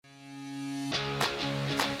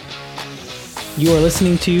You are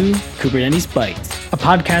listening to Kubernetes Bytes, a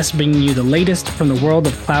podcast bringing you the latest from the world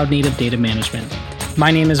of cloud-native data management. My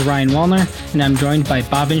name is Ryan Wallner, and I'm joined by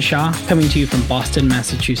Bhavin Shah, coming to you from Boston,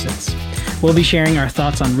 Massachusetts. We'll be sharing our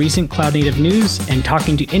thoughts on recent cloud-native news and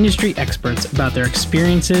talking to industry experts about their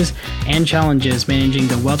experiences and challenges managing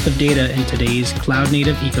the wealth of data in today's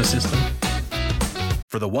cloud-native ecosystem.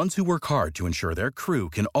 For the ones who work hard to ensure their crew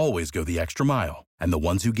can always go the extra mile, and the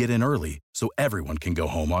ones who get in early so everyone can go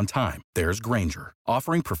home on time, there's Grainger,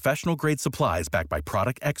 offering professional-grade supplies backed by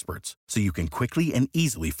product experts so you can quickly and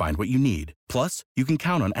easily find what you need. Plus, you can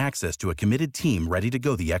count on access to a committed team ready to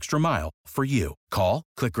go the extra mile for you. Call,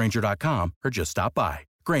 click Grainger.com, or just stop by.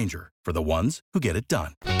 Grainger, for the ones who get it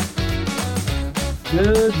done.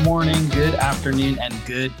 Good morning, good afternoon, and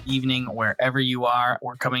good evening, wherever you are.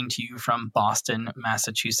 We're coming to you from Boston,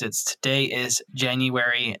 Massachusetts. Today is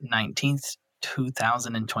January 19th,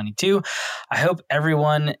 2022. I hope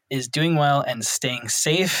everyone is doing well and staying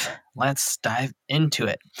safe. Let's dive into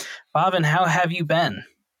it. Bhavin, how have you been?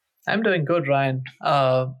 I'm doing good, Ryan.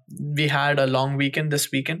 We had a long weekend this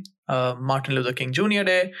weekend, Martin Luther King Jr.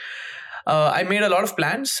 Day. I made a lot of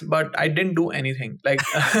plans, but I didn't do anything.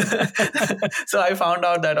 So I found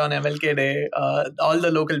out that on MLK Day, all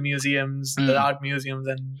the local museums, the art museums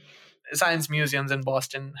and science museums in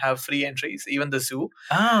Boston have free entries, even the zoo.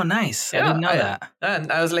 Oh, nice. I didn't know that.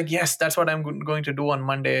 And I was like, yes, that's what I'm going to do on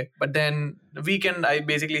Monday. But then the weekend, I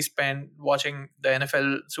basically spent watching the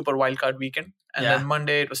NFL Super Wildcard Weekend. And then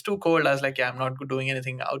Monday, it was too cold. I was like, I'm not doing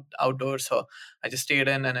anything outdoors. So I just stayed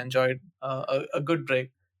in and enjoyed a good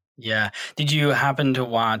break. Yeah. Did you happen to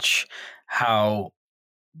watch how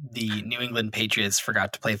the New England Patriots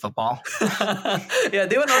forgot to play football? Yeah,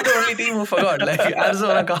 they were not the only team who forgot. Like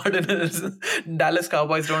Arizona Cardinals, Dallas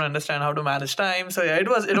Cowboys don't understand how to manage time. So yeah, it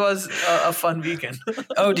was a fun weekend.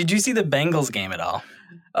 Oh, did you see the Bengals game at all?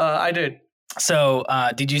 I did. So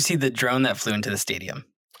did you see the drone that flew into the stadium?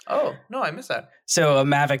 Oh, no, I missed that. So a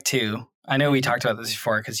Mavic 2. I know we talked about this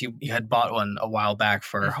before because you had bought one a while back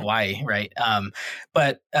for Hawaii, right?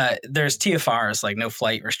 But there's TFRs, like no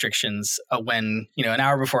flight restrictions when, an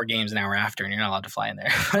hour before games, an hour after, and you're not allowed to fly in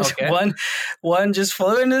there. Okay. One just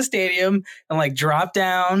flew into the stadium and dropped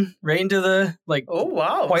down right into the Oh,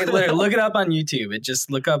 wow. Quite literally, look it up on YouTube. It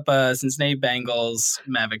just look up Cincinnati Bengals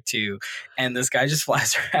Mavic 2, and this guy just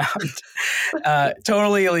flies around.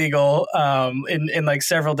 Totally illegal in like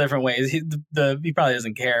several different ways. He probably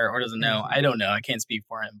doesn't care or doesn't know. I don't know. I can't speak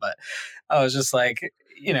for him, but I was just like,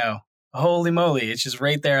 holy moly. It's just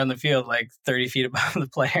right there on the field, like 30 feet above the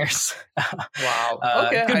players. Wow.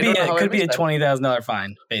 Okay. Could be a $20,000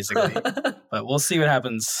 fine, basically. But we'll see what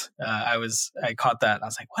happens. I caught that and I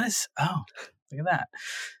was like, look at that.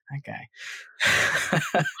 Okay.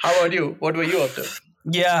 How about you? What were you up to?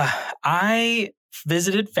 Yeah, I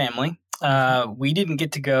visited family. We didn't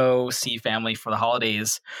get to go see family for the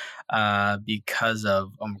holidays because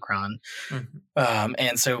of Omicron.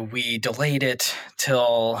 And so we delayed it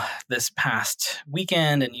till this past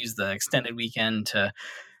weekend and used the extended weekend to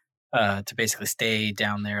basically stay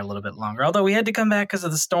down there a little bit longer. Although we had to come back because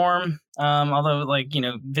of the storm.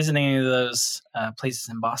 Visiting any of those places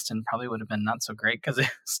in Boston probably would have been not so great because it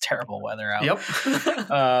was terrible weather out. Yep.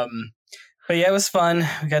 But yeah, it was fun.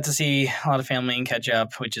 We got to see a lot of family and catch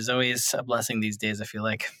up, which is always a blessing these days, I feel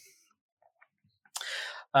like.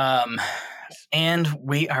 And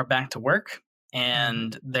we are back to work,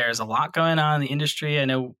 and there's a lot going on in the industry. I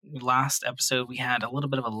know last episode we had a little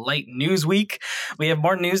bit of a light news week. We have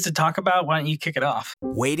more news to talk about. Why don't you kick it off?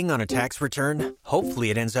 Waiting on a tax return? Hopefully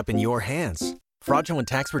it ends up in your hands. Fraudulent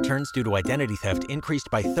tax returns due to identity theft increased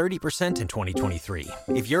by 30% in 2023.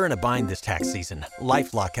 If you're in a bind this tax season,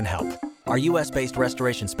 LifeLock can help. Our U.S.-based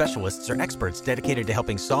restoration specialists are experts dedicated to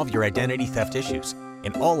helping solve your identity theft issues.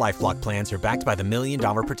 And all LifeLock plans are backed by the $1 Million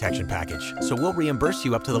Protection Package. So we'll reimburse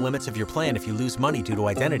you up to the limits of your plan if you lose money due to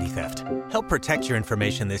identity theft. Help protect your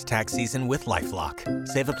information this tax season with LifeLock.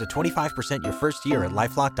 Save up to 25% your first year at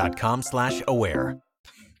LifeLock.com/aware.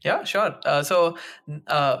 Yeah, sure. So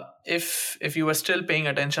if you were still paying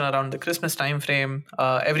attention around the Christmas time frame,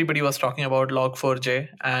 everybody was talking about Log4j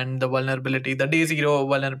and the vulnerability, the day zero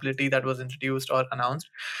vulnerability that was introduced or announced,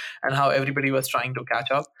 and how everybody was trying to catch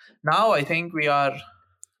up. Now I think we are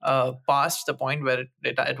past the point where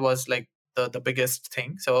it was like the biggest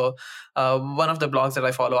thing. So one of the blogs that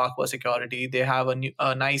I follow, Aqua Security, they have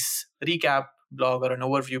a nice recap blog or an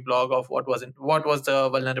overview blog of what was the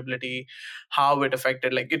vulnerability, how it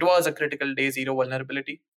affected. Like, it was a critical day zero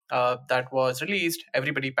vulnerability that was released.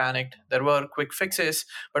 Everybody panicked. There were quick fixes,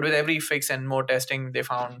 but with every fix and more testing, they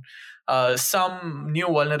found some new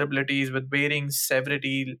vulnerabilities with varying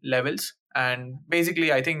severity levels. And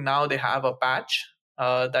basically, I think now they have a patch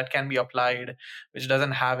that can be applied, which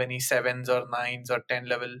doesn't have any 7s or 9s or 10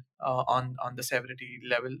 level on the severity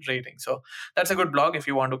level rating. So that's a good blog if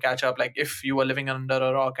you want to catch up. Like if you were living under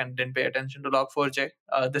a rock and didn't pay attention to Log4j,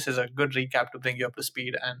 this is a good recap to bring you up to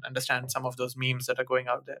speed and understand some of those memes that are going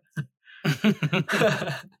out there.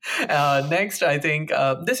 Next, I think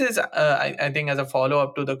this is, I think, as a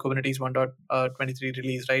follow-up to the Kubernetes 1.23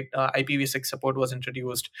 release, right? IPv6 support was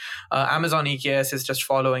introduced. Amazon EKS is just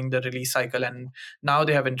following the release cycle, and now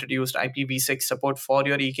they have introduced IPv6 support for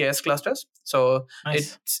your EKS clusters. So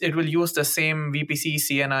nice. it will use the same VPC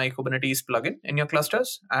CNI Kubernetes plugin in your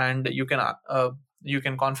clusters, and you can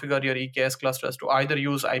configure your EKS clusters to either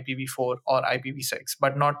use IPv4 or IPv6,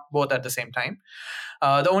 but not both at the same time.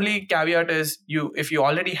 The only caveat is if you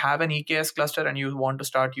already have an EKS cluster and you want to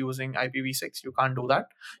start using IPv6, you can't do that.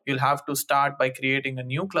 You'll have to start by creating a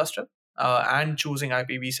new cluster and choosing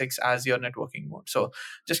IPv6 as your networking mode. So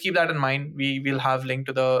just keep that in mind. We will have link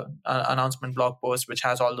to the announcement blog post, which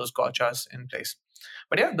has all those gotchas in place.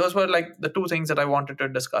 But yeah, those were like the two things that I wanted to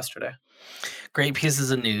discuss today. Great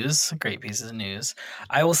pieces of news.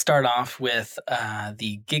 I will start off with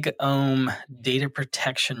the GigaOM Data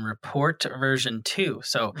Protection Report version 2.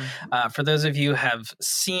 So for those of you who have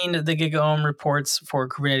seen the GigaOM reports for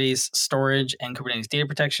Kubernetes storage and Kubernetes data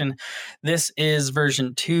protection, this is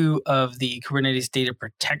version 2 of the Kubernetes Data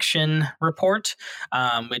Protection Report,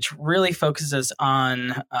 which really focuses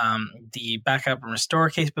on the backup and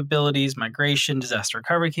restore capabilities, migration, disaster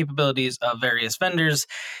recovery capabilities of various vendors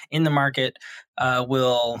in the market.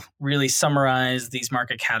 Will really summarize these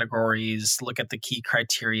market categories, look at the key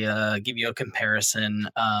criteria, give you a comparison.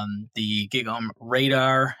 The GigaOM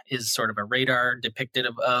radar is sort of a radar depicted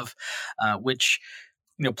of which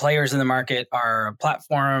players in the market are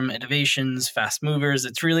platform, innovations, fast movers.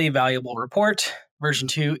 It's really a valuable report. Version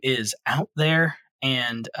 2 is out there,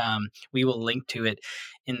 and we will link to it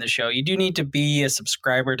in the show. You do need to be a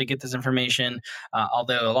subscriber to get this information,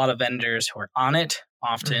 although a lot of vendors who are on it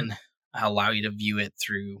often allow you to view it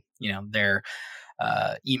through their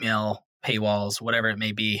email paywalls, whatever it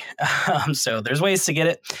may be. So there's ways to get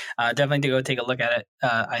it. Definitely to go take a look at it.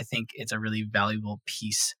 I think it's a really valuable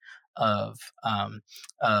piece of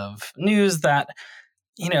news that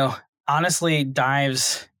honestly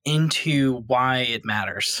dives into why it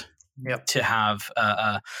matters to have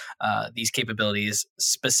these capabilities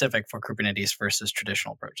specific for Kubernetes versus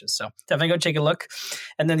traditional approaches. So definitely go take a look.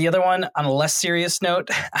 And then the other one, on a less serious note,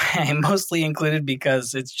 I mostly included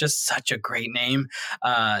because it's just such a great name,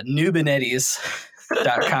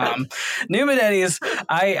 Kubernetes.com. Kubernetes,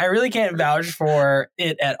 I really can't vouch for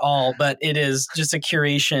it at all, but it is just a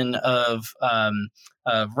curation of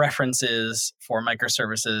references for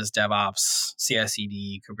microservices, DevOps,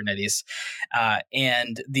 CI/CD, Kubernetes,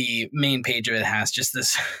 and the main page of it has just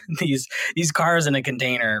these cars in a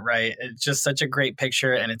container, right? It's just such a great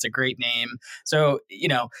picture, and it's a great name. So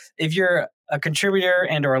if you're a contributor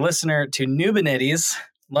and or a listener to Kubernetes,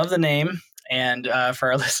 love the name. And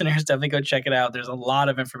for our listeners, definitely go check it out. There's a lot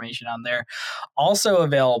of information on there. Also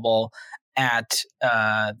available at,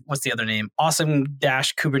 what's the other name?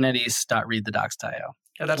 awesome-kubernetes.readthedocs.io.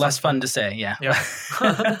 Yeah, that's less fun to say. Yeah.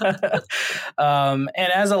 And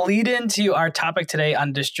as a lead into our topic today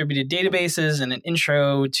on distributed databases and an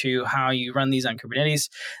intro to how you run these on Kubernetes,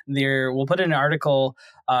 we'll put in an article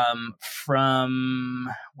from,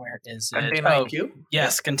 where is it? ContainerIQ.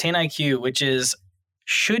 Yes, ContainerIQ, which is,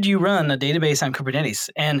 should you run a database on Kubernetes?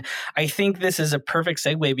 And I think this is a perfect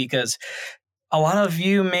segue because a lot of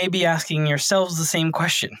you may be asking yourselves the same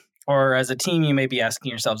question, or as a team, you may be asking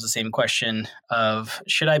yourselves the same question of,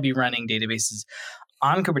 should I be running databases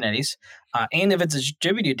on Kubernetes? And if it's a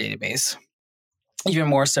distributed database, even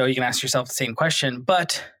more so, you can ask yourself the same question,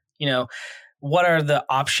 but, what are the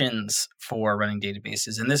options for running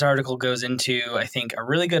databases? And this article goes into, I think, a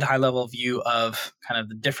really good high-level view of kind of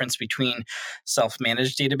the difference between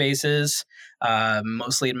self-managed databases,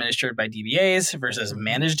 mostly administered by DBAs, versus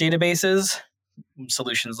managed databases,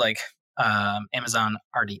 solutions like Amazon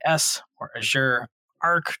RDS or Azure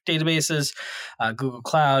Arc databases, Google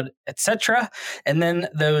Cloud, etc., and then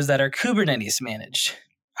those that are Kubernetes managed.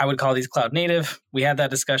 I would call these cloud native. We had that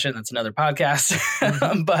discussion. That's another podcast.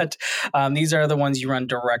 But these are the ones you run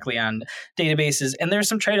directly on databases. And there's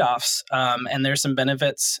some trade-offs and there's some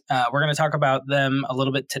benefits. We're going to talk about them a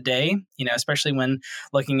little bit today, especially when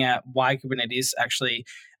looking at why Kubernetes actually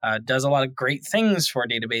does a lot of great things for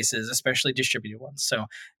databases, especially distributed ones. So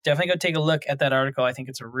definitely go take a look at that article. I think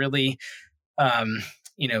it's a really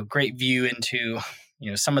great view into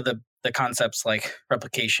some of the the concepts like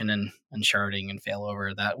replication and sharding and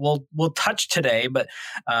failover that we'll touch today, but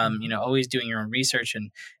always doing your own research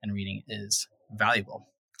and reading is valuable.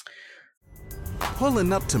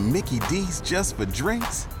 Pulling up to Mickey D's just for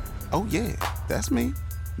drinks? Oh yeah, that's me.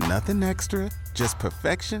 Nothing extra, just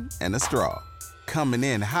perfection and a straw. Coming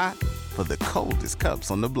in hot for the coldest cups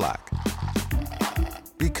on the block.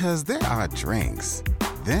 Because there are drinks.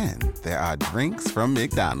 Then there are drinks from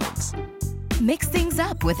McDonald's. Mix things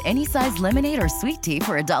up with any size lemonade or sweet tea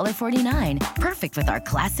for $1.49. Perfect with our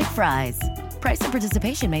classic fries. Price and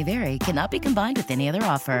participation may vary. Cannot be combined with any other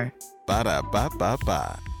offer.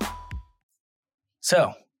 Ba-da-ba-ba-ba.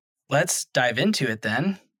 So let's dive into it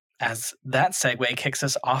then, as that segue kicks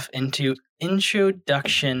us off into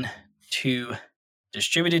introduction to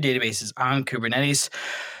distributed databases on Kubernetes.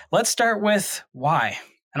 Let's start with why.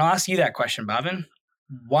 And I'll ask you that question, Bhavin.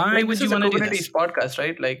 Why would you want to do this? This is a Kubernetes podcast,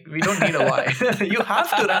 right? Like, we don't need a why. You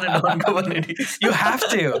have to run it on Kubernetes. You have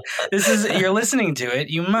to. You're listening to it.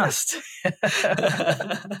 You must.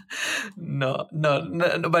 No.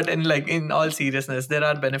 But in all seriousness, there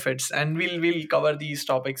are benefits, and we'll cover these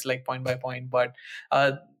topics like point by point. But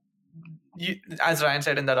as Ryan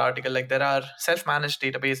said in that article, like, there are self-managed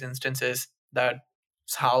database instances. That's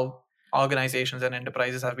how organizations and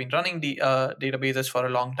enterprises have been running the databases for a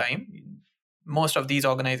long time. Most of these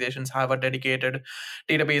organizations have a dedicated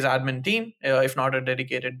database admin team, if not a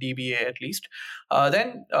dedicated DBA at least.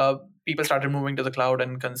 Then people started moving to the cloud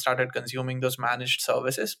and started consuming those managed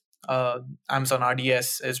services. Amazon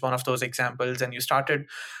RDS is one of those examples, and you started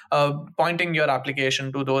pointing your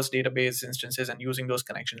application to those database instances and using those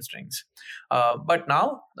connection strings. But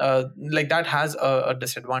now, that has a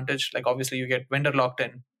disadvantage. Like, obviously, you get vendor locked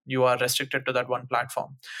in. You are restricted to that one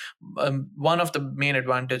platform. One of the main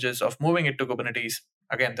advantages of moving it to Kubernetes,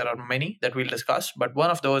 again, there are many that we'll discuss, but one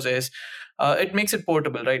of those is it makes it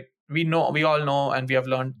portable, right? We all know, and we have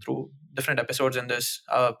learned through different episodes in this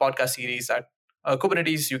podcast series that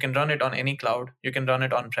Kubernetes, you can run it on any cloud. You can run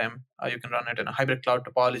it on-prem. You can run it in a hybrid cloud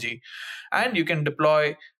topology. And you can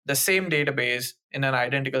deploy the same database in an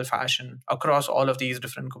identical fashion across all of these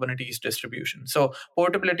different Kubernetes distributions. So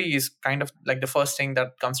portability is kind of like the first thing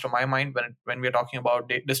that comes to my mind when we're talking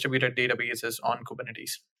about distributed databases on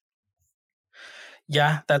Kubernetes.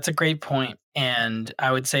 Yeah, that's a great point. And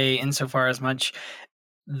I would say insofar as much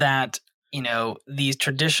that these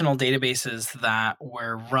traditional databases that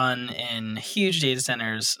were run in huge data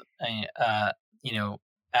centers,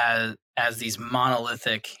 as these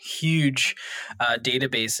monolithic, huge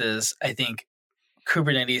databases, I think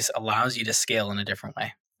Kubernetes allows you to scale in a different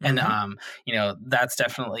way. And, that's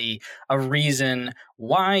definitely a reason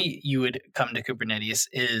why you would come to Kubernetes,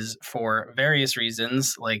 is for various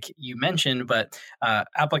reasons, like you mentioned, but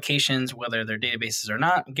applications, whether they're databases or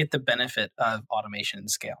not, get the benefit of automation and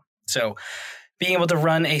scale. So being able to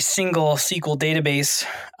run a single SQL database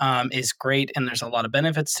is great, and there's a lot of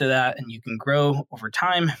benefits to that, and you can grow over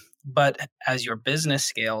time. But as your business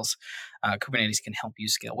scales, Kubernetes can help you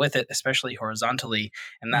scale with it, especially horizontally.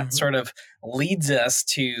 And that sort of leads us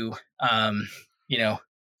to,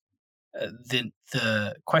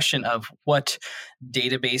 the question of what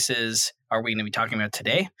databases are we going to be talking about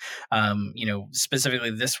today?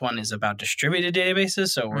 Specifically, this one is about distributed databases.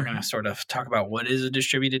 So we're going to sort of talk about what is a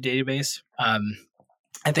distributed database.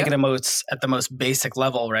 I think at the most basic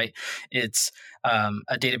level, right? It's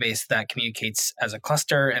a database that communicates as a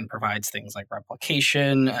cluster and provides things like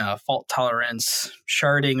replication, fault tolerance,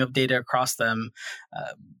 sharding of data across them.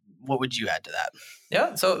 What would you add to that?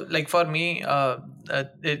 Yeah. So like for me,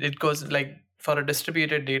 it goes like for a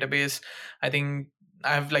distributed database, I think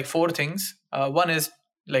I have like four things. One is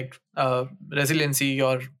like resiliency,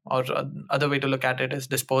 or other way to look at it is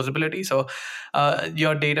disposability. So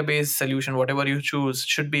your database solution, whatever you choose,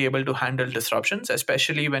 should be able to handle disruptions,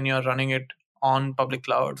 especially when you're running it on public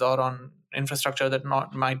clouds or on infrastructure that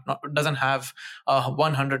doesn't have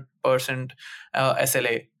 100%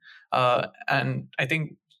 SLA. And I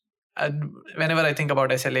think whenever I think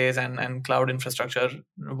about SLAs and cloud infrastructure,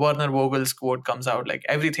 Werner Vogel's quote comes out like,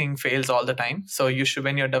 everything fails all the time. So you should,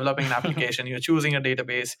 when you're developing an application, you're choosing a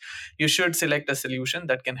database, you should select a solution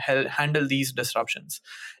that can handle these disruptions.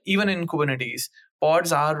 Even in Kubernetes,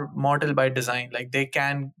 pods are mortal by design, like they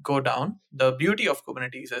can go down. The beauty of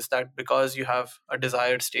Kubernetes is that because you have a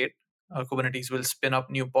desired state, Kubernetes will spin up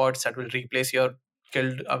new pods that will replace your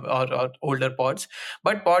killed or older pods,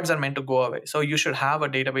 but pods are meant to go away. So you should have a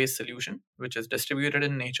database solution which is distributed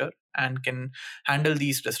in nature and can handle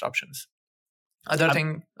these disruptions.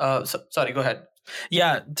 Sorry, go ahead.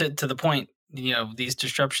 Yeah, to the point, these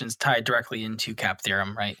disruptions tie directly into CAP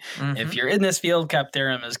theorem, right? Mm-hmm. If you're in this field, CAP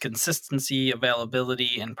theorem is consistency,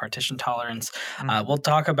 availability, and partition tolerance. We'll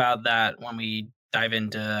talk about that when we dive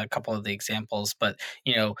into a couple of the examples, but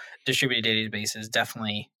distributed databases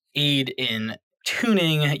definitely aid in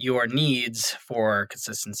tuning your needs for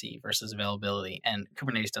consistency versus availability, and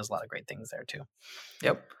Kubernetes does a lot of great things there too.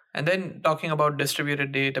 Yep. And then talking about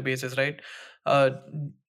distributed databases, right?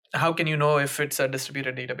 How can you know if it's a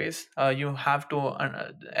distributed database? You have to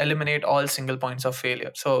eliminate all single points of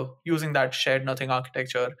failure. So using that shared nothing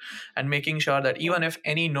architecture and making sure that even if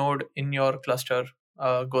any node in your cluster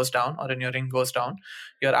goes down or in your ring goes down,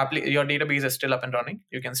 your database is still up and running.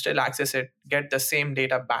 You can still access it, get the same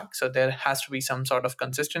data back. So there has to be some sort of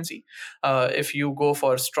consistency. If you go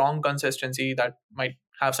for strong consistency, that might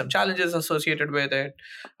have some challenges associated with it.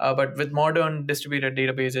 But with modern distributed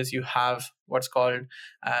databases, you have what's called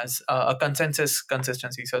as a consensus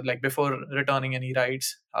consistency. So like before returning any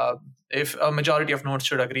writes, if a majority of nodes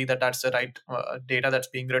should agree that that's the right data that's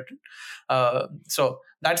being written. So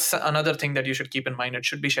that's another thing that you should keep in mind. It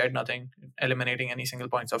should be shared nothing, eliminating any single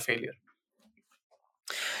points of failure.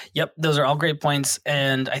 Yep, those are all great points.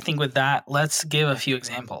 And I think with that, let's give a few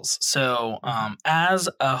examples. So as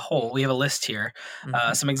a whole, we have a list here.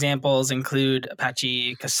 Some examples include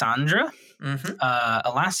Apache Cassandra,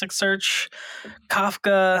 Elasticsearch,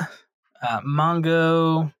 Kafka,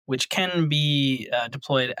 Mongo, which can be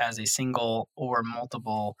deployed as a single or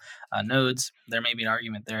multiple nodes. There may be an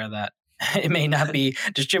argument there that it may not be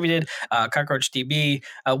distributed. CockroachDB.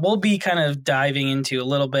 We'll be kind of diving into a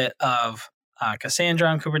little bit of Cassandra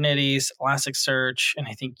on Kubernetes, Elasticsearch, and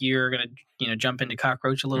I think you're going to jump into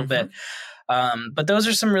Cockroach a little bit. But those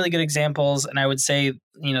are some really good examples, and I would say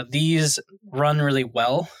these run really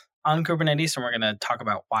well on Kubernetes, and we're going to talk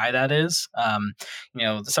about why that is. A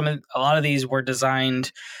lot of these were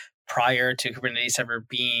designed prior to Kubernetes ever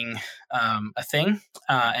being a thing,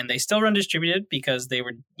 and they still run distributed because they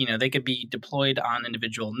were, they could be deployed on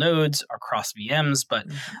individual nodes across VMs. But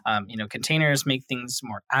containers make things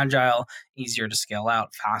more agile, easier to scale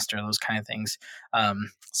out, faster, those kind of things.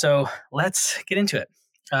 So let's get into it.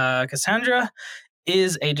 Cassandra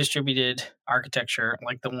is a distributed architecture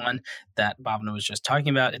like the one that Bhavna was just talking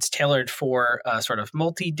about. It's tailored for sort of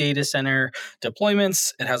multi-data center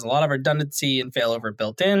deployments. It has a lot of redundancy and failover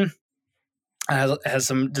built in. It has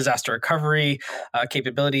some disaster recovery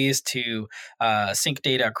capabilities to sync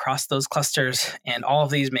data across those clusters, and all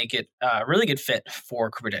of these make it a really good fit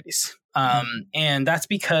for Kubernetes. And that's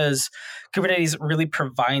because Kubernetes really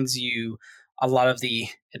provides you a lot of the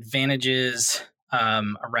advantages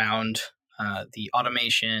around the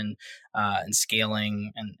automation and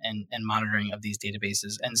scaling and monitoring of these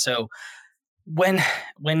databases. And so when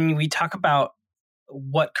we talk about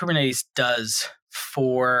what Kubernetes does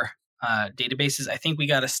for databases, I think we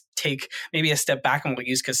got to take maybe a step back, and we'll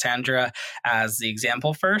use Cassandra as the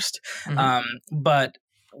example first. But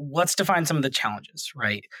let's define some of the challenges,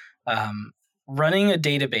 right? Running a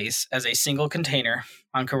database as a single container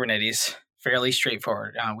on Kubernetes, fairly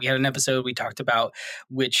straightforward. We had an episode, we talked about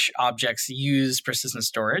which objects use persistent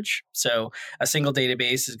storage. So a single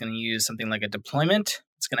database is going to use something like a deployment.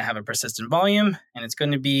 It's going to have a persistent volume, and it's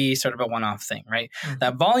going to be sort of a one-off thing, right?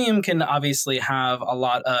 That volume can obviously have a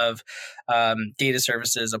lot of data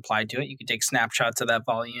services applied to it. You could take snapshots of that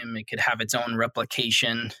volume. It could have its own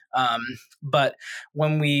replication. But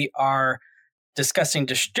when we are discussing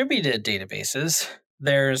distributed databases,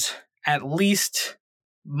 there's at least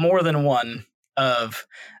more than one of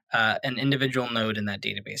an individual node in that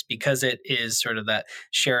database, because it is sort of that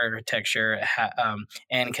shared architecture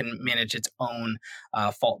and can manage its own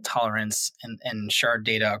fault tolerance and shard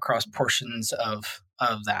data across portions of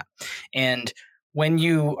that. And when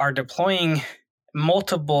you are deploying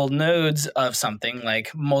multiple nodes of something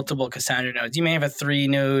like multiple Cassandra nodes, you may have a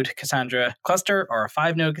 3-node Cassandra cluster or a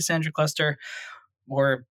 5-node Cassandra cluster,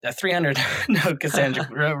 or a 300-node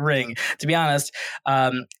Cassandra ring. To be honest,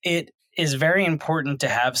 it is very important to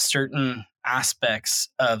have certain aspects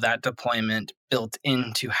of that deployment built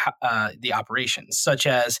into the operations, such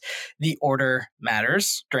as the order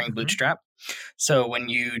matters during Bootstrap. So when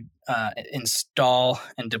you install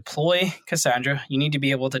and deploy Cassandra, you need to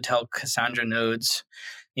be able to tell Cassandra nodes,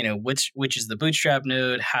 which is the Bootstrap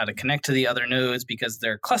node, how to connect to the other nodes, because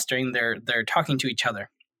they're clustering, they're talking to each other.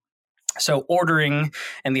 So ordering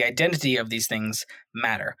and the identity of these things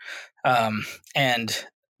matter. And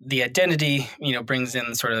the identity, brings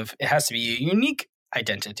in sort of, it has to be a unique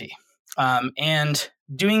identity. And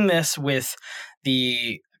doing this with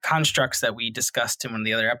the constructs that we discussed in one of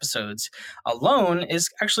the other episodes alone is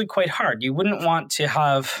actually quite hard. You wouldn't want to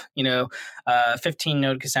have, a 15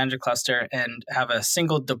 node Cassandra cluster and have a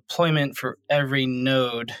single deployment for every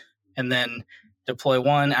node and then deploy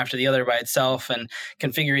one after the other by itself and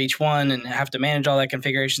configure each one and have to manage all that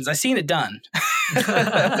configurations. I've seen it done,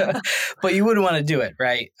 but you wouldn't want to do it,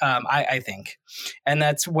 right? I think. And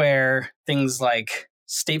that's where things like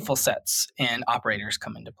stateful sets and operators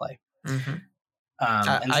come into play. Mm-hmm.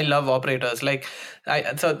 I love operators.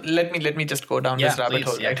 So let me just go down this rabbit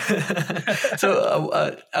hole, right? So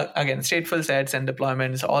again, stateful sets and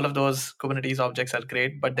deployments, all of those Kubernetes objects are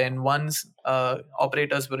great. But then once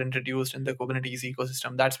operators were introduced in the Kubernetes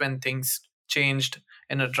ecosystem, that's when things changed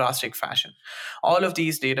in a drastic fashion. All of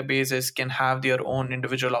these databases can have their own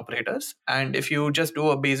individual operators. And if you just do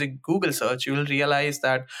a basic Google search, you will realize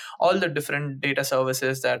that all the different data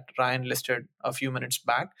services that Ryan listed a few minutes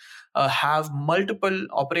back have multiple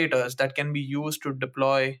operators that can be used to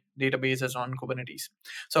deploy databases on Kubernetes.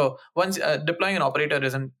 So once deploying an operator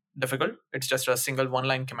isn't difficult, it's just a single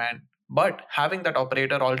one-line command. But having that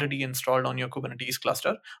operator already installed on your Kubernetes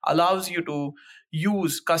cluster allows you to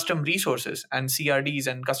use custom resources and CRDs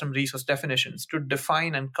and custom resource definitions to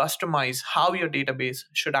define and customize how your database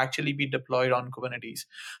should actually be deployed on Kubernetes.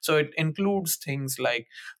 So it includes things like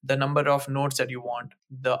the number of nodes that you want,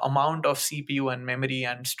 the amount of CPU and memory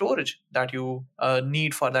and storage that you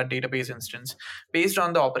need for that database instance. Based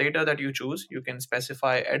on the operator that you choose, you can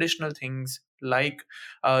specify additional things like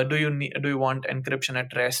do you want encryption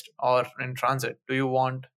at rest or in transit? Do you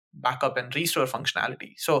want backup and restore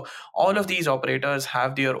functionality? So all of these operators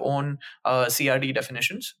have their own CRD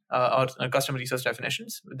definitions or custom resource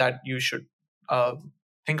definitions that you should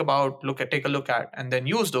think about, take a look at, and then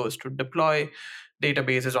use those to deploy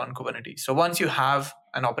databases on Kubernetes. So once you have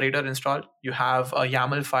an operator installed, you have a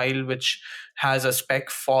YAML file which has a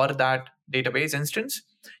spec for that database instance.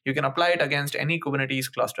 You can apply it against any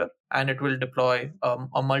Kubernetes cluster, and it will deploy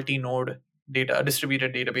a multi-node a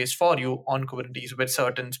distributed database for you on Kubernetes with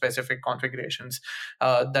certain specific configurations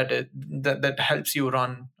that helps you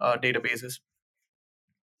run databases.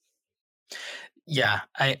 Yeah,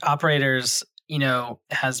 operators,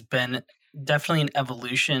 has been definitely an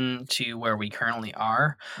evolution to where we currently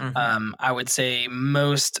are. Mm-hmm. I would say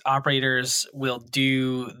most operators will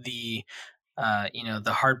do the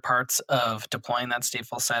the hard parts of deploying that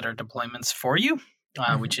stateful set or deployments for you,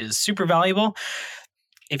 which is super valuable.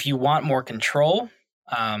 If you want more control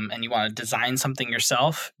and you want to design something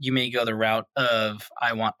yourself, you may go the route of,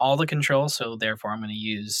 I want all the control, so therefore I'm going to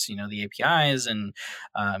use the APIs and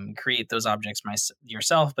create those objects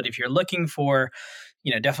yourself. But if you're looking for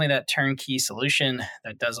definitely that turnkey solution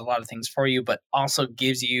that does a lot of things for you, but also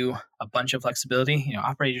gives you a bunch of flexibility,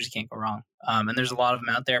 operators can't go wrong. And there's a lot of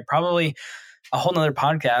them out there. Probably a whole nother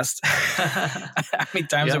podcast. How many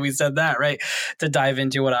times have we said that, right? To dive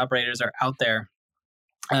into what operators are out there.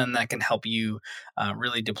 And that can help you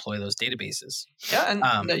really deploy those databases. Yeah,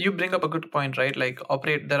 and you bring up a good point, right? Like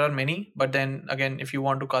there are many, but then again, if you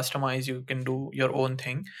want to customize, you can do your own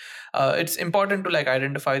thing. It's important to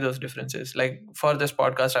identify those differences. Like for this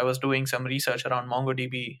podcast, I was doing some research around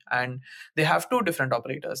MongoDB, and they have two different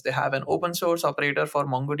operators. They have an open source operator for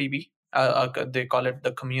MongoDB. They call it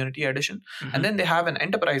the community edition. Mm-hmm. And then they have an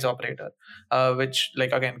enterprise operator, which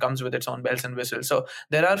again comes with its own bells and whistles. So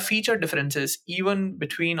there are feature differences even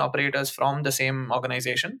between operators from the same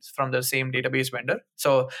organization, from the same database vendor.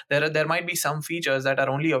 So there might be some features that are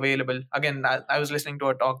only available. Again, I was listening to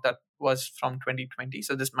a talk that was from 2020,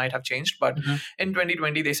 so this might have changed. But in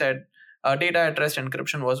 2020, they said data at rest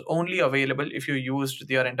encryption was only available if you used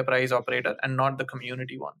your enterprise operator and not the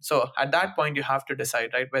community one. So at that point, you have to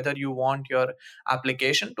decide, right, whether you want your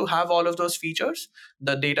application to have all of those features,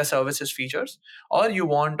 the data services features, or you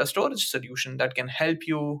want a storage solution that can help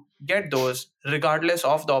you get those regardless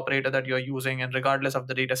of the operator that you're using and regardless of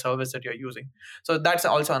the data service that you're using. So that's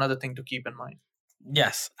also another thing to keep in mind.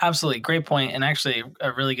 Yes, absolutely. Great point. And actually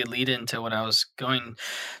a really good lead into what I was going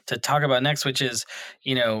to talk about next, which is,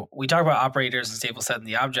 we talk about operators and stateful set and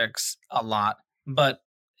the objects a lot, but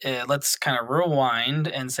let's kind of rewind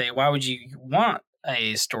and say, why would you want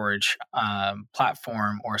a storage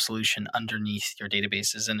platform or solution underneath your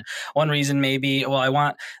databases? And one reason may be, I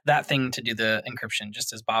want that thing to do the encryption,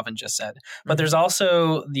 just as Bhavin just said. But there's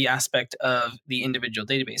also the aspect of the individual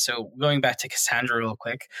database. So going back to Cassandra real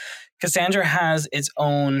quick, Cassandra has its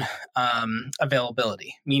own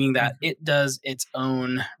availability, meaning that it does its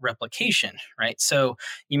own replication, right? So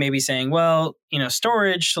you may be saying,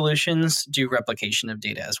 storage solutions do replication of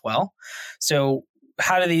data as well. So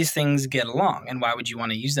how do these things get along, and why would you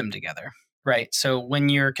want to use them together? Right. So when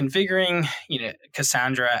you're configuring,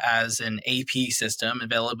 Cassandra as an AP system,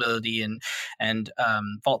 availability and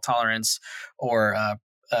fault tolerance, or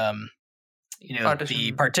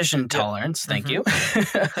the partition tolerance. Thank you.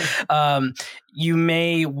 You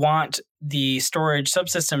may want the storage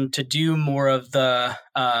subsystem to do more of the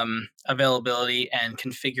availability and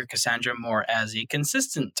configure Cassandra more as a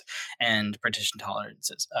consistent and partition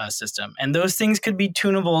tolerances system. And those things could be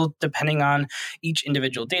tunable depending on each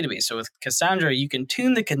individual database. So with Cassandra, you can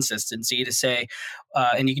tune the consistency to say,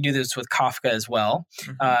 and you can do this with Kafka as well,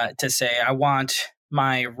 to say, I want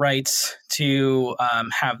my rights to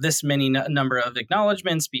have this many number of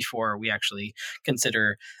acknowledgements before we actually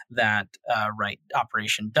consider that write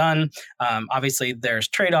operation done. Obviously, there's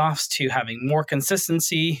trade-offs to having more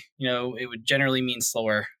consistency. It would generally mean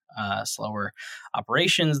slower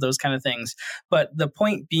operations, those kind of things. But the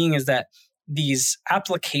point being is that these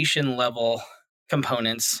application level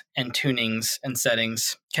components and tunings and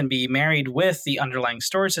settings can be married with the underlying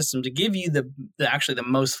storage system to give you the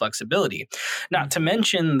most flexibility. Not to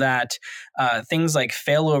mention that things like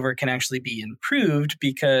failover can actually be improved,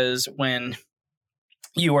 because when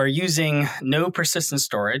you are using no persistent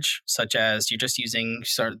storage, such as you're just using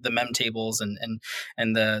sort of the mem tables and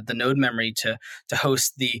the node memory to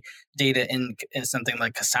host the data in something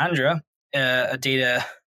like Cassandra, a data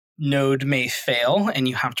node may fail and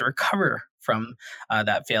you have to recover from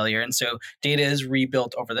that failure. And so data is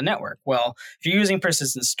rebuilt over the network. Well, if you're using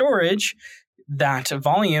persistent storage, that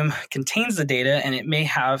volume contains the data and it may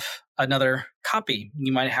have another copy.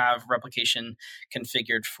 You might have replication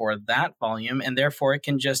configured for that volume, and therefore it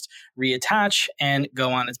can just reattach and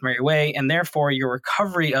go on its merry way. And therefore your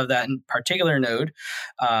recovery of that particular node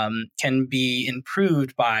can be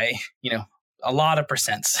improved by, a lot of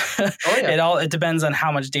percents. Oh, yeah. It depends on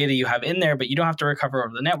how much data you have in there, but you don't have to recover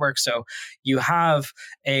over the network. So you have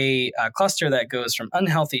a cluster that goes from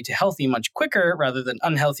unhealthy to healthy much quicker, rather than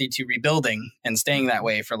unhealthy to rebuilding and staying that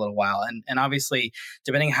way for a little while. And obviously,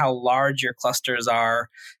 depending how large your clusters are,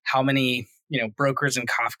 how many brokers in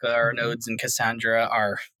Kafka or nodes in Cassandra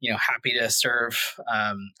are happy to serve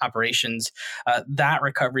operations, that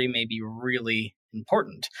recovery may be really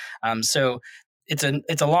important. So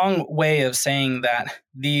it's a long way of saying that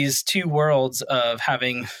these two worlds of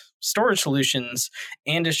having storage solutions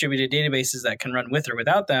and distributed databases that can run with or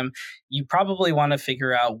without them, you probably want to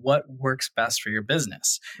figure out what works best for your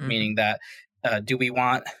business. Meaning that do we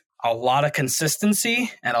want a lot of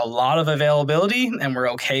consistency and a lot of availability, and we're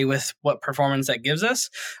okay with what performance that gives us?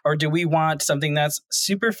 Or do we want something that's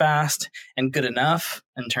super fast and good enough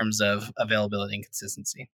in terms of availability and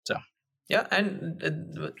consistency? So. Yeah,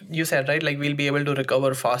 and you said, right, like we'll be able to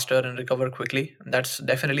recover faster and recover quickly. That's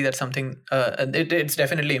something, it's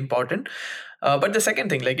definitely important. But the second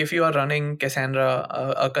thing, like if you are running Cassandra,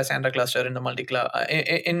 a Cassandra cluster in the multi-cloud,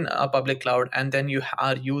 in a public cloud, and then you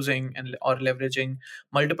are using or leveraging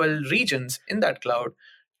multiple regions in that cloud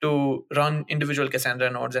to run individual Cassandra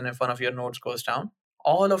nodes, and if one of your nodes goes down,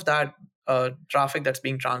 all of that traffic that's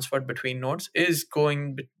being transferred between nodes is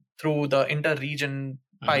going through the inter-region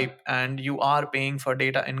pipe, and you are paying for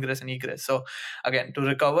data ingress and egress. So again, to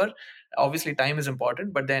recover, obviously time is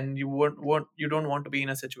important, but then you don't want to be in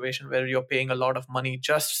a situation where you're paying a lot of money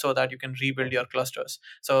just so that you can rebuild your clusters.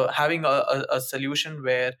 So having a solution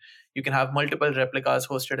where you can have multiple replicas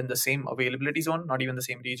hosted in the same availability zone, not even the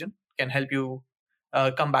same region, can help you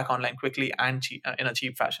come back online quickly and in a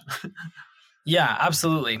cheap fashion. Yeah,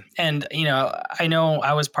 absolutely. And, I know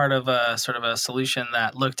I was part of a sort of a solution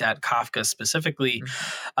that looked at Kafka specifically.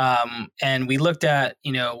 And we looked at,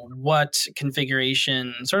 what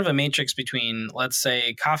configuration, sort of a matrix between, let's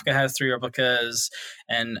say, Kafka has 3 replicas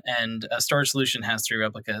and a storage solution has 3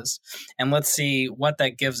 replicas. And let's see what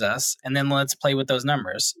that gives us. And then let's play with those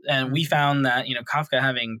numbers. And we found that, Kafka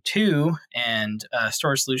having 2 and a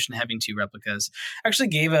storage solution having 2 replicas actually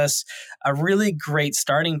gave us a really great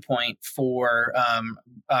starting point for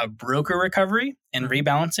broker recovery and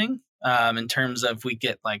rebalancing, in terms of we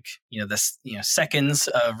get seconds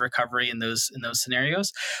of recovery in those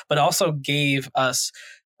scenarios, but also gave us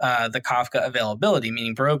the Kafka availability,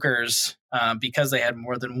 meaning brokers, because they had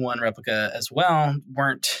more than 1 replica as well,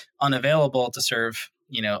 weren't unavailable to serve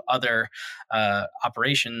other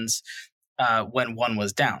operations when one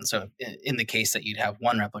was down. So in the case that you'd have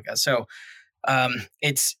 1 replica. So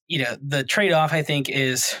it's, the trade-off, I think,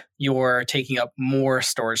 is you're taking up more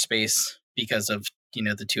storage space because of,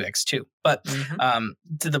 the 2x2. But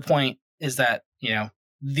to the point is that,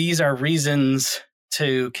 these are reasons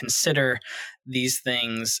to consider these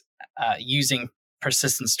things using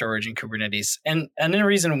persistent storage in Kubernetes. And the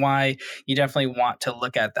reason why you definitely want to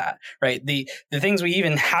look at that, right? The things we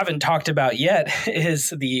even haven't talked about yet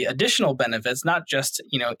is the additional benefits, not just,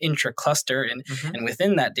 intra-cluster and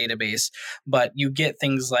within that database, but you get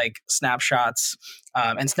things like snapshots,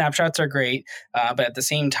 and snapshots are great. But at the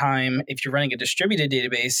same time, if you're running a distributed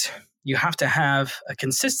database, you have to have a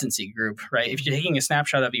consistency group, right? If you're taking a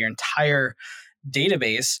snapshot of your entire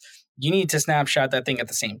database, you need to snapshot that thing at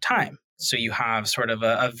the same time. So you have sort of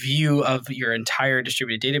a view of your entire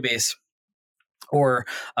distributed database, or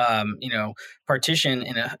partition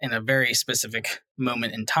in a very specific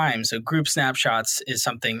moment in time. So group snapshots is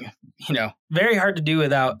something very hard to do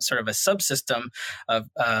without sort of a subsystem of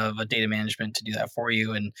a data management to do that for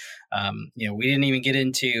you. And we didn't even get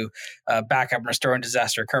into backup and restore and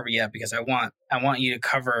disaster recovery yet, because I want you to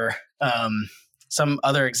cover some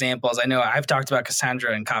other examples. I know I've talked about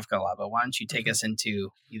Cassandra and Kafka a lot, but why don't you take us into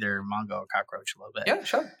either Mongo or Cockroach a little bit? Yeah,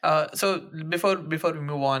 sure. So before we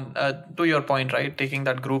move on, to your point, right, taking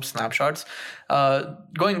that group snapshots,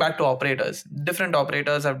 going back to operators, different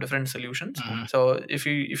operators have different solutions. So if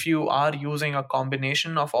you are using a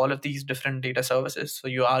combination of all of these different data services, so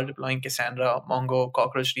you are deploying Cassandra, Mongo,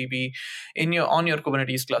 CockroachDB on your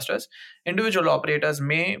Kubernetes clusters, individual operators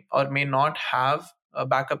may or may not have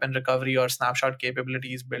backup and recovery or snapshot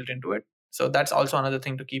capabilities built into it. So that's also another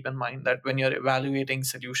thing to keep in mind, that when you're evaluating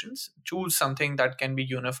solutions, choose something that can be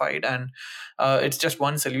unified, and it's just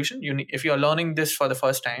one solution. If you're learning this for the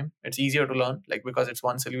first time, it's easier to learn, because it's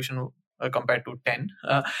one solution compared to 10.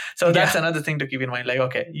 So that's another thing to keep in mind.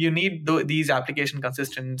 Okay, you need these application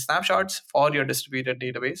consistent snapshots for your distributed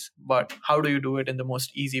database, but how do you do it in the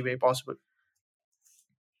most easy way possible?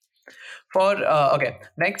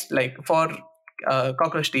 Next, for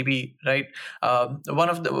CockroachDB, right? One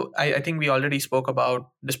of I think we already spoke about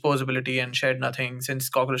disposability and shared nothing, since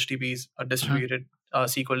CockroachDB is a distributed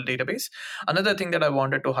SQL database. Another thing that I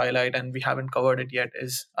wanted to highlight, and we haven't covered it yet,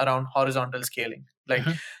 is around horizontal scaling.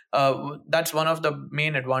 That's one of the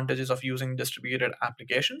main advantages of using distributed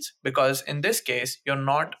applications, because in this case, you're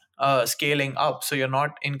not scaling up. So you're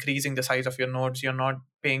not increasing the size of your nodes. You're not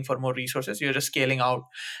paying for more resources. You're just scaling out.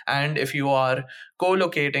 And if you are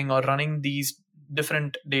co-locating or running these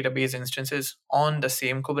different database instances on the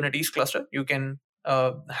same Kubernetes cluster, you can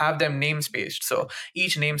have them namespaced. So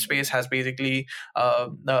each namespace has basically a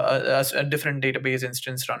different database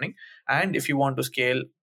instance running. And if you want to scale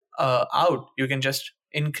out, you can just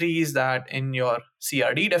increase that in your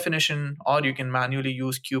CRD definition, or you can manually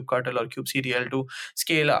use kubectl or kubectl to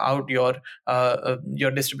scale out your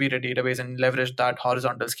distributed database and leverage that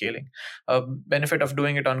horizontal scaling. Benefit of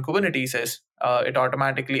doing it on Kubernetes is it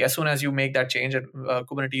automatically, as soon as you make that change,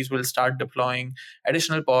 Kubernetes will start deploying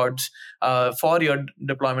additional pods for your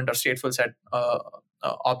deployment or stateful set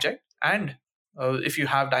object. And if you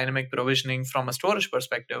have dynamic provisioning from a storage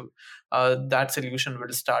perspective, that solution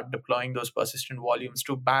will start deploying those persistent volumes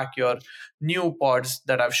to back your new pods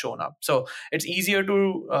that have shown up. So it's easier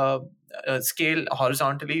to scale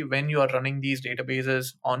horizontally when you are running these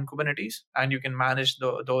databases on Kubernetes, and you can manage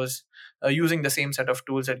those using the same set of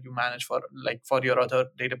tools that you manage for your other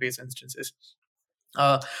database instances.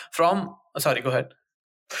 Sorry, go ahead.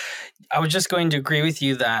 I was just going to agree with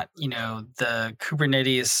you that, the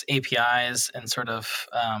Kubernetes APIs and sort of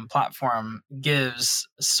platform gives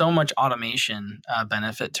so much automation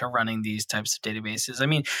benefit to running these types of databases. I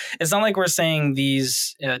mean, it's not like we're saying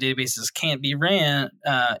these databases can't be ran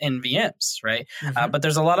in VMs, right? But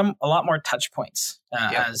there's a lot more touch points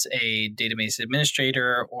as a database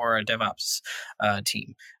administrator or a DevOps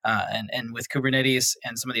team. And with Kubernetes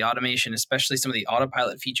and some of the automation, especially some of the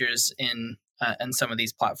autopilot features in some of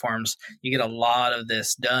these platforms, you get a lot of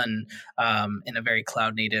this done in a very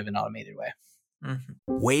cloud native and automated way.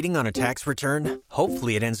 Waiting on a tax return?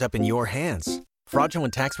 Hopefully it ends up in your hands.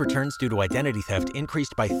 Fraudulent tax returns due to identity theft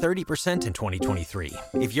increased by 30% in 2023.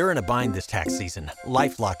 If you're in a bind this tax season,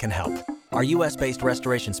 LifeLock can help. Our U.S.-based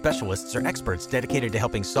restoration specialists are experts dedicated to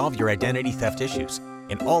helping solve your identity theft issues.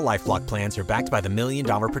 And all LifeLock plans are backed by the $1 Million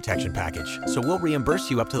Protection Package. So we'll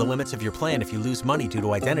reimburse you up to the limits of your plan if you lose money due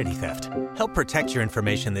to identity theft. Help protect your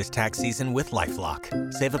information this tax season with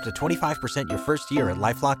LifeLock. Save up to 25% your first year at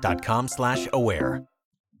LifeLock.com/aware.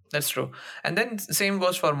 That's true. And then same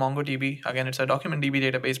goes for MongoDB. Again, it's a document DB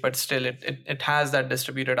database, but still it has that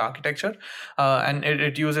distributed architecture, and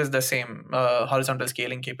it uses the same horizontal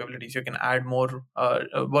scaling capabilities. You can add more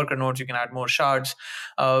worker nodes, you can add more shards.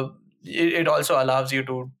 It also allows you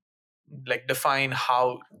to define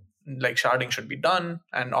how sharding should be done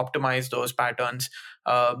and optimize those patterns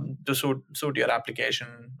to suit your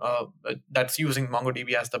application that's using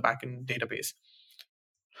MongoDB as the backend database.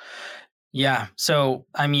 Yeah. So,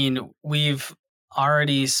 I mean, we've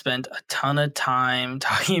already spent a ton of time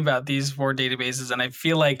talking about these 4 databases, and I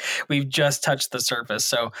feel like we've just touched the surface.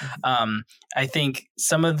 So, I think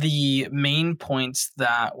some of the main points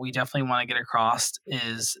that we definitely want to get across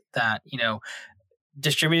is that,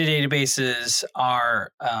 distributed databases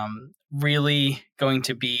are really going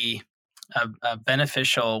to be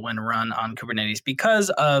beneficial when run on Kubernetes because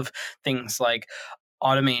of things like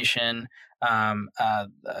automation,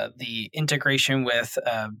 the integration with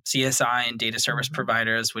CSI and data service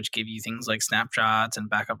providers, which give you things like snapshots and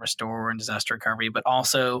backup restore and disaster recovery, but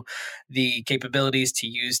also the capabilities to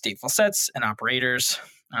use stateful sets and operators.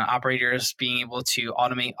 Operators being able to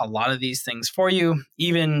automate a lot of these things for you,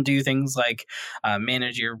 even do things like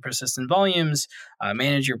manage your persistent volumes,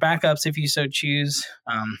 manage your backups if you so choose,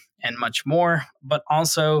 and much more. But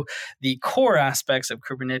also the core aspects of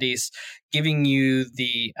Kubernetes, giving you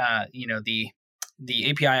the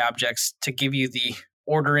API objects to give you the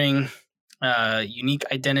ordering, unique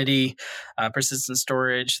identity, persistent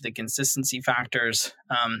storage, the consistency factors,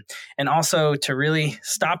 and also to really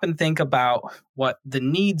stop and think about what the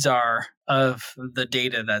needs are of the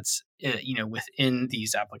data that's within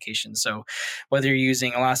these applications. So whether you're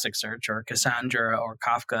using Elasticsearch or Cassandra or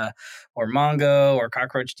Kafka or Mongo or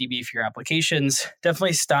CockroachDB for your applications,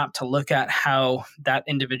 definitely stop to look at how that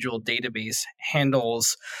individual database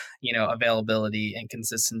handles availability and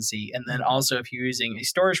consistency. And then also, if you're using a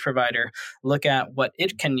storage provider, look at what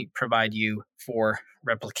it can provide you for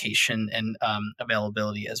replication and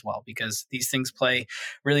availability as well, because these things play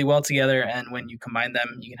really well together. And when you combine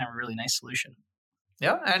them, you can have a really nice solution.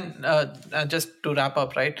 Yeah. And just to wrap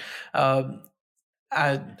up, right?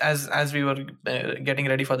 As we were getting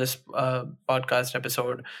ready for this podcast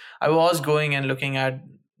episode, I was going and looking at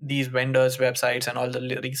these vendors' websites and all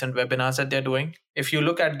the recent webinars that they're doing. If you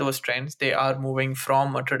look at those trends, they are moving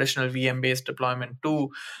from a traditional VM-based deployment to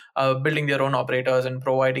building their own operators and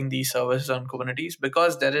providing these services on Kubernetes,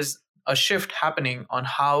 because there is a shift happening on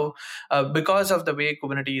how, because of the way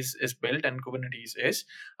Kubernetes is built and Kubernetes is,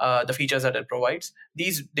 the features that it provides,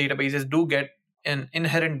 these databases do get an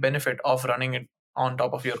inherent benefit of running it on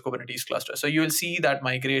top of your Kubernetes cluster. So you will see that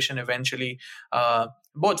migration eventually,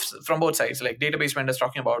 from both sides, like database vendors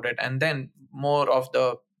talking about it, and then more of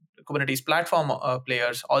the Kubernetes platform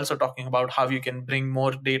players also talking about how you can bring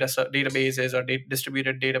more databases or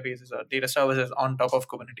distributed databases or data services on top of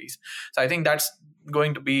Kubernetes. So I think that's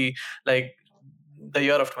going to be like the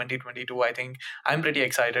year of 2022. I think I'm pretty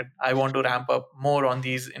excited. I want to ramp up more on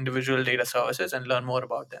these individual data services and learn more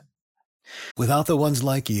about them. Without the ones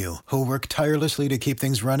like you, who work tirelessly to keep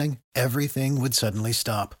things running, everything would suddenly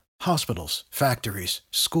stop. Hospitals, factories,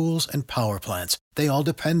 schools, and power plants, they all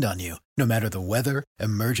depend on you. No matter the weather,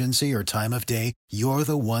 emergency, or time of day, you're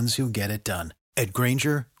the ones who get it done. At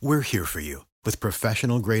Grainger, we're here for you. With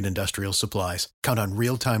professional-grade industrial supplies, count on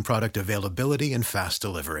real-time product availability and fast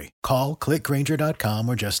delivery. Call, click Grainger.com,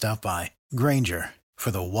 or just stop by. Grainger,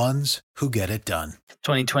 for the ones who get it done.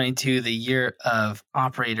 2022, the year of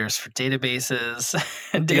operators for databases,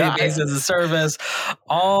 database as a service,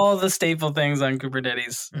 all the staple things on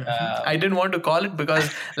Kubernetes. I didn't want to call it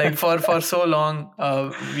because like for so long,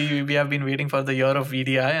 we have been waiting for the year of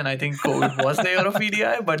VDI, and I think COVID was the year of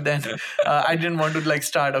VDI, but then I didn't want to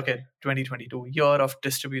start, 2022, year of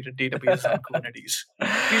distributed databases on Kubernetes.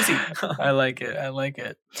 We'll see. I like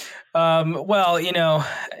it. Well,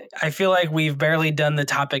 I feel like we've barely done the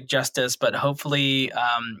topic justice, but hopefully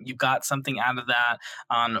you got something out of that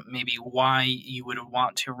on maybe why you would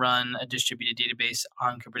want to run a distributed database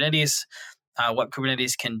on Kubernetes, what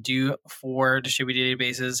Kubernetes can do for distributed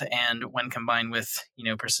databases, and when combined with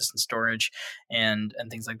persistent storage and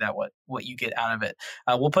things like that, what you get out of it.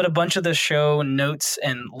 We'll put a bunch of the show notes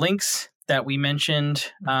and links that we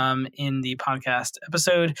mentioned in the podcast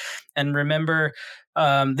episode. And remember,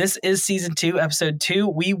 this is season 2, episode 2.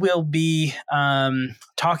 We will be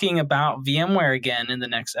talking about VMware again in the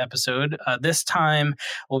next episode. This time,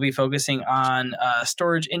 we'll be focusing on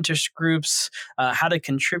storage interest groups, how to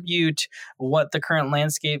contribute, what the current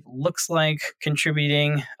landscape looks like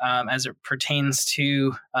contributing as it pertains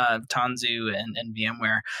to Tanzu and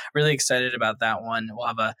VMware. Really excited about that one. We'll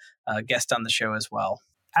have a guest on the show as well.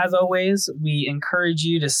 As always, we encourage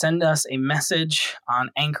you to send us a message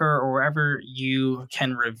on Anchor or wherever you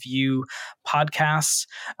can review podcasts.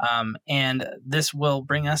 And this will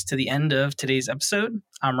bring us to the end of today's episode.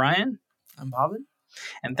 I'm Ryan. I'm Bhavin.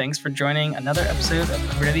 And thanks for joining another episode of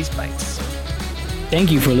Kubernetes Bytes. Thank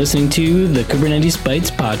you for listening to the Kubernetes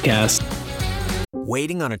Bytes podcast.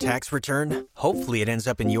 Waiting on a tax return? Hopefully it ends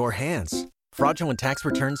up in your hands. Fraudulent tax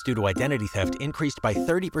returns due to identity theft increased by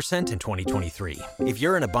 30% in 2023. If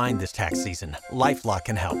you're in a bind this tax season, LifeLock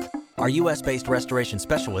can help. Our U.S.-based restoration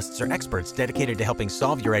specialists are experts dedicated to helping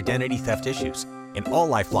solve your identity theft issues. And all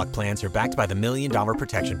LifeLock plans are backed by the $1 Million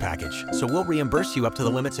Protection Package. So we'll reimburse you up to the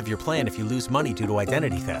limits of your plan if you lose money due to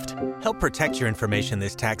identity theft. Help protect your information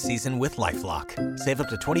this tax season with LifeLock. Save up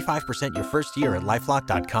to 25% your first year at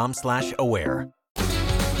LifeLock.com/aware.